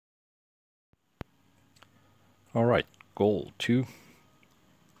Alright, goal 2.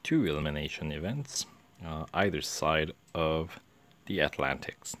 Two elimination events, either side of the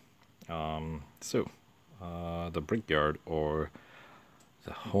Atlantics. The Brickyard, or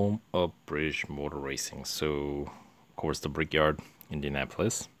the home of British motor racing. So, of course, the Brickyard,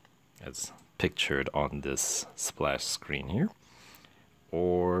 Indianapolis, as pictured on this splash screen here.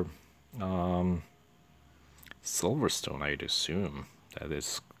 Or Silverstone, I'd assume. That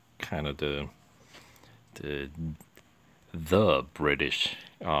is kind of the British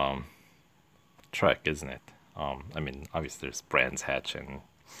track, isn't it? I mean, obviously there's Brands Hatch and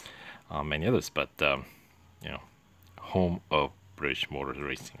many others, but home of British motor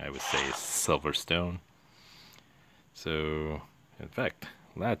racing, I would say, is Silverstone. So, in fact,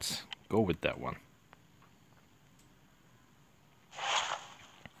 let's go with that one.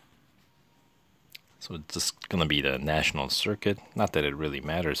 So it's just gonna be the national circuit. Not that it really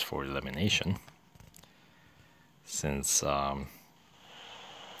matters for elimination, since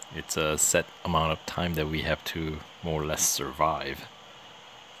it's a set amount of time that we have to more or less survive.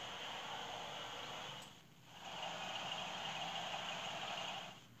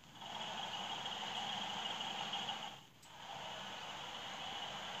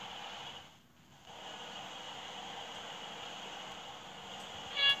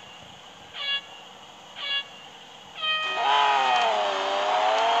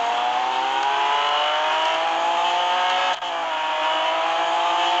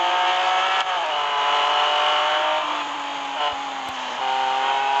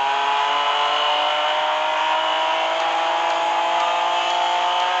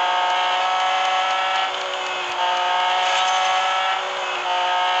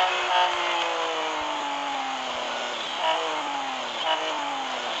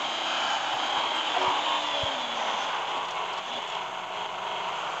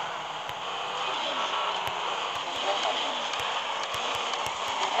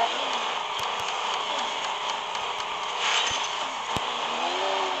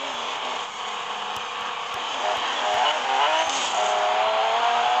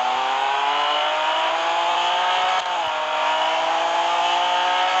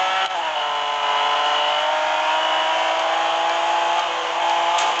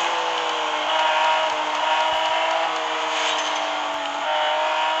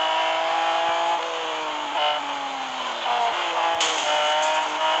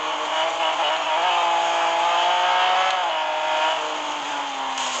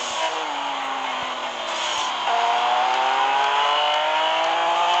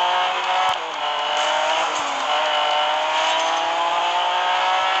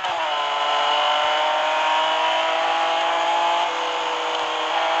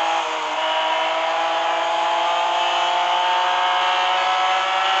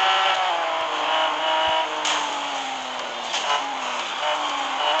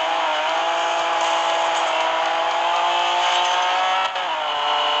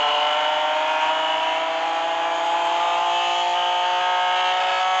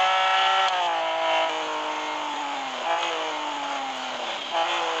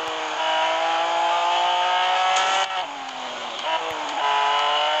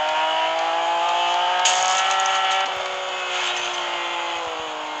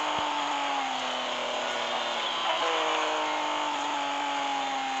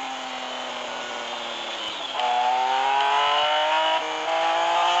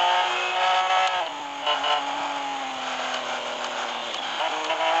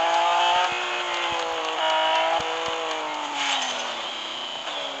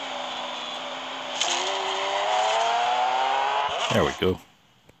 There we go.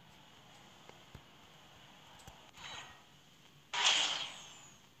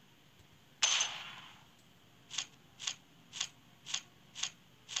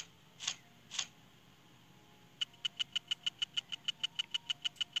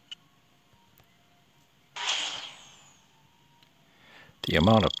 The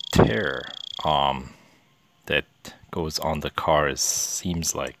amount of tear that goes on the cars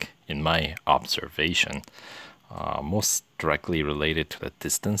seems like, in my observation, most directly related to the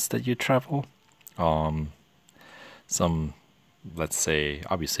distance that you travel. Some, let's say,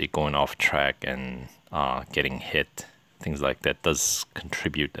 obviously going off track and getting hit, things like that does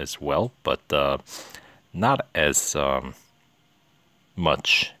contribute as well, but not as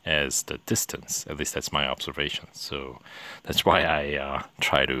much as the distance. At least that's my observation. So that's why I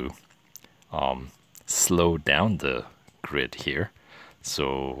try to slow down the grid here,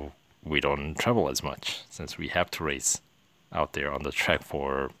 so we don't travel as much, since we have to race out there on the track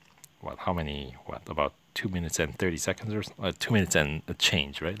for about 2 minutes and 30 seconds, or 2 minutes and a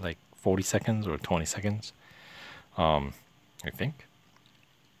change, right? Like 40 seconds or 20 seconds. I think.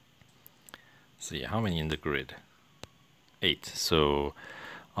 See, how many in the grid? 8. So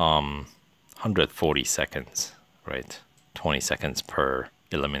 140 seconds, right? 20 seconds per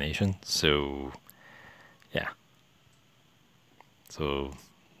elimination. So yeah. So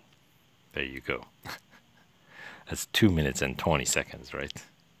there you go. That's 2 minutes and 20 seconds, right?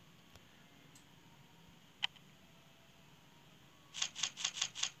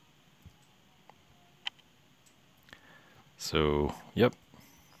 So, yep.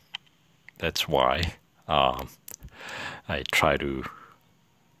 That's why I try to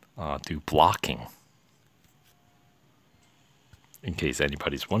do blocking, in case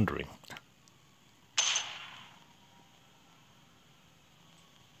anybody's wondering.